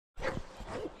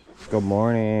Good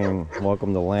morning.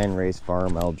 Welcome to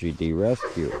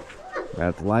Landracefarmlgdrescue.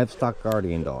 That's livestock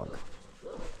guardian dog.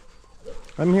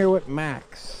 I'm here with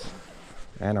Max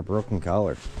and a broken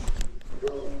collar. He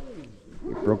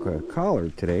broke a collar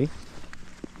today.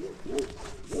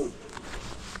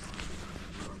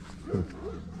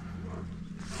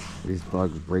 These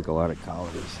dogs break a lot of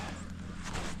collars.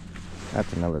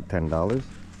 That's another $10.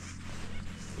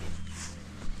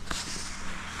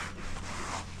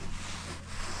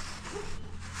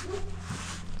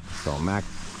 So Max,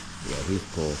 yeah, he's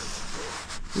cool.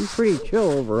 He's pretty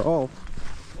chill overall.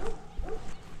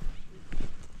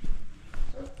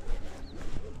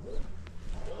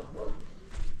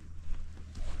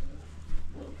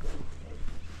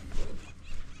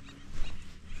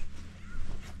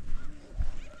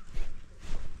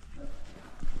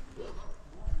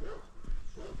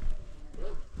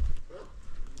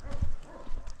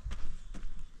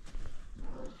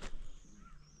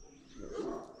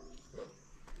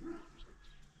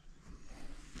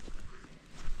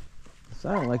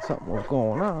 Sounded like something was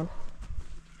going on.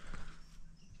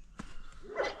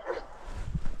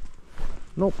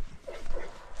 Nope.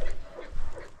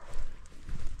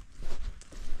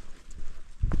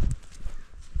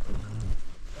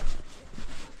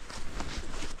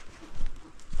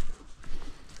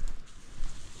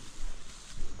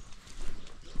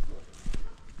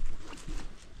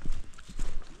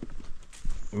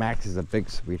 Max is a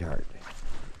big sweetheart.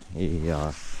 He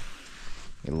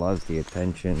loves the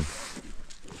attention.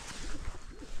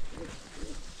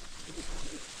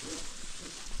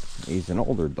 He's an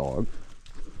older dog.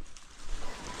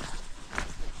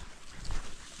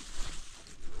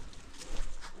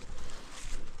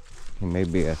 He may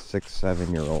be a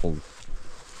 6-7-year-old.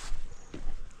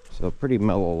 So a pretty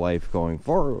mellow life going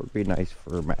forward would be nice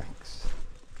for Max.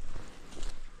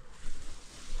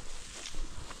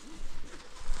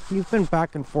 He's been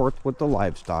back and forth with the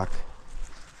livestock.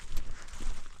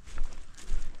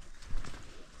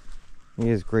 He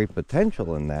has great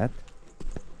potential in that.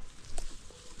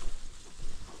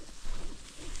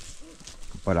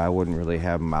 But I wouldn't really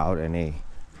have him out in a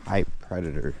high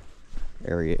predator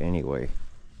area anyway.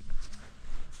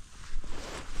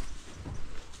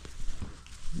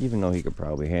 Even though he could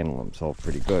probably handle himself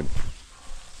pretty good.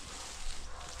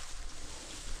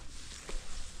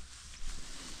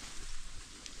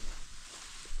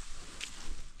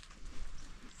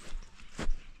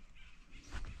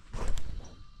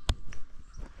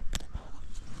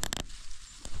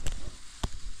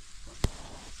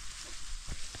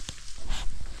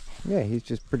 Yeah, he's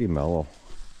just pretty mellow.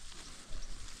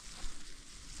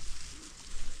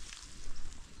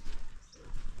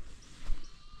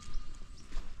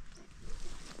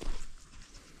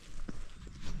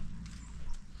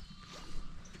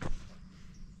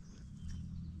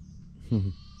 Here,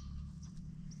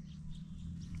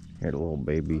 the little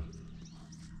baby.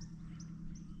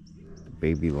 The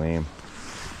baby lamb.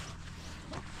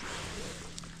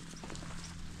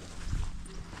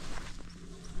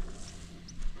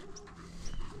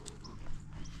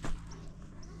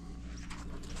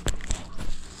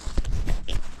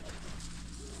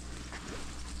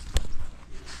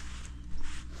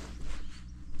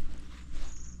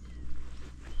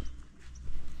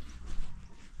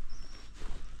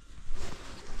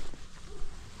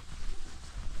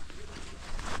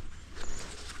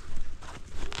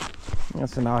 Yeah,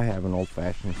 so now I have an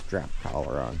old-fashioned strap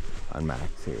collar on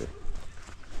Max here.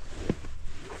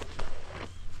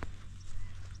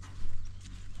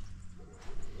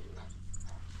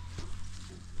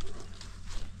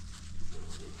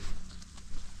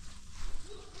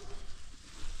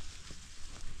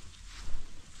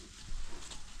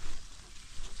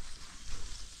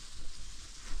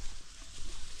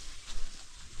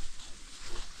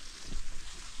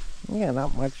 Yeah,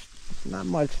 not much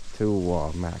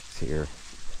to Max here.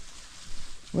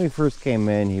 When he first came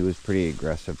in, he was pretty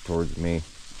aggressive towards me,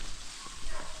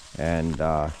 and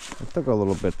it took a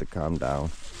little bit to calm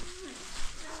down,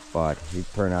 but he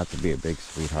turned out to be a big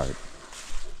sweetheart.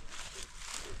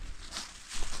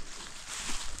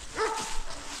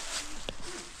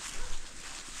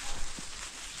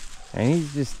 And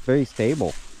he's just very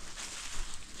stable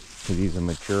because he's a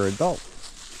mature adult.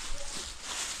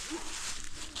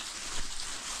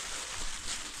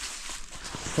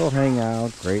 He'll hang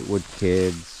out great with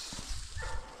kids.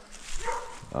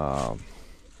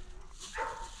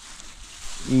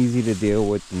 Easy to deal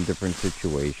with in different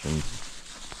situations.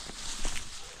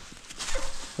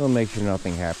 He'll make sure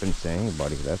nothing happens to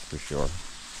anybody, that's for sure.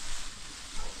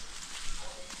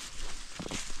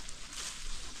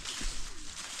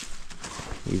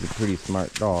 He's a pretty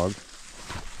smart dog,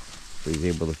 so he's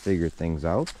able to figure things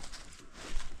out.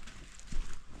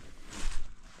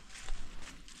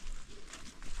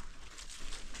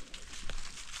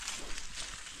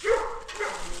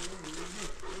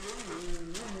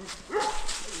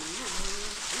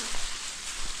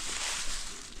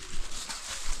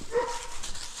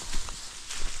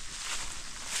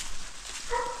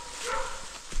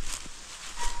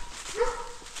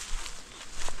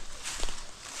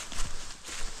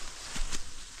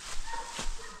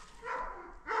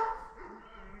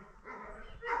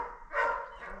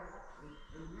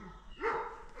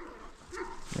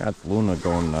 That's Luna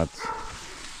going nuts.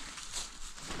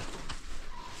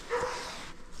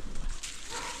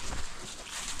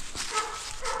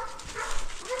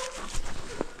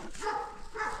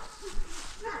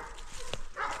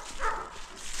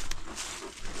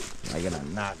 I got a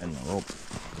knot in the rope.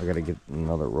 I gotta get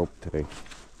another rope today.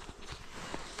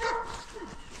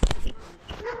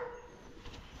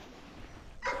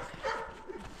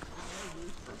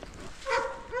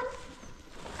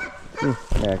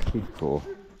 Yeah, she's cool.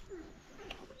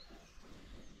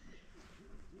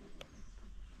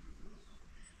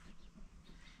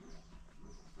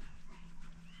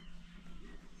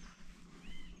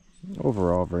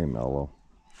 Overall, very mellow.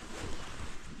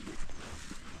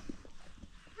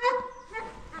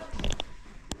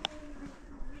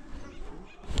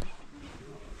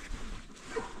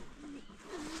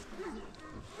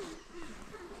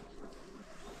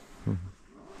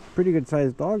 Pretty good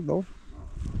sized dog though.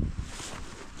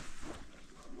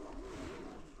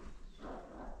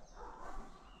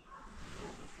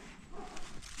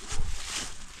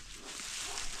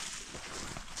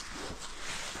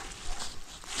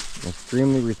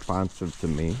 Extremely responsive to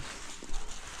me,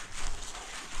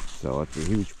 so it's a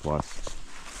huge plus.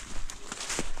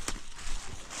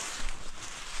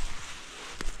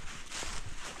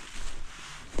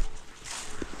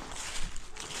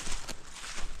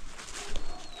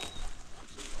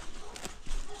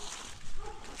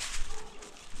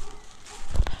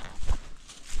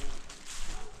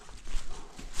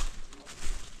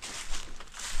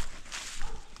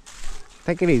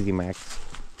 Take it easy, Max.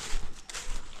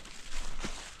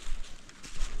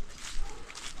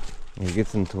 He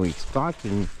gets into a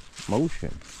stalking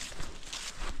motion.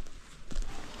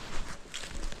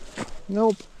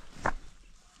 Nope.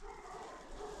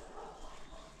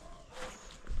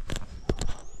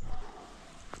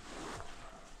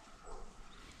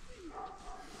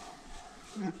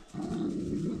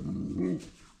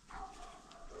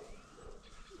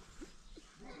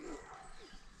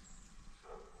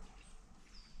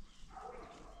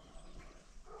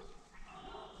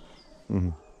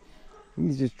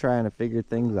 He's just trying to figure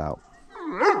things out.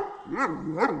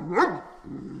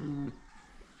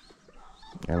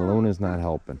 And Luna's not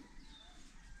helping.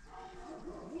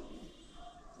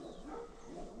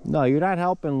 No, you're not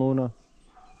helping, Luna.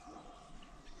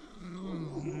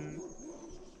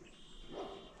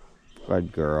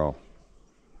 Good girl.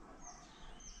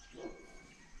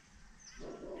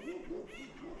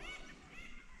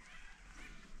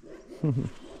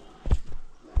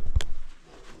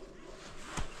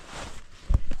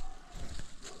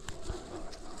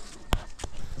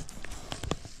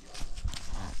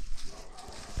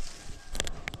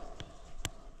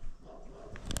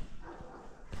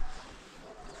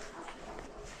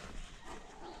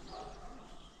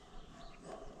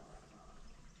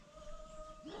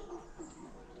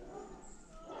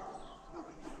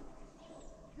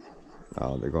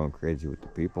 Oh, they're going crazy with the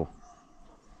people.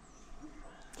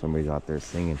 Somebody's out there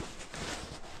singing.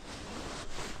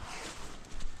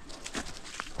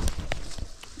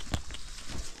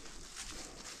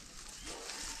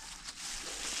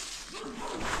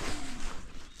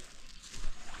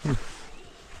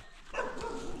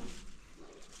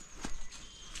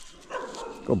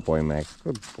 Good boy, Max.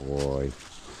 Good boy.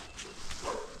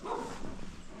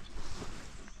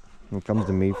 He comes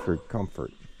to me for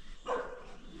comfort.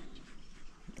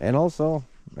 And also,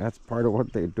 that's part of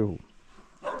what they do.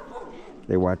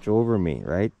 They watch over me,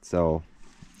 right? So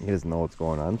he doesn't know what's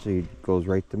going on, so he goes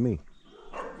right to me.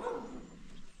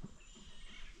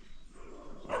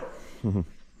 Alright,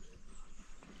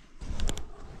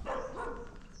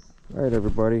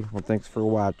 everybody. Well, thanks for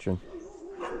watching.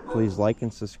 Please like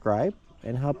and subscribe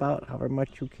and help out however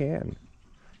much you can.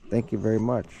 Thank you very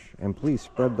much. And please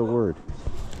spread the word.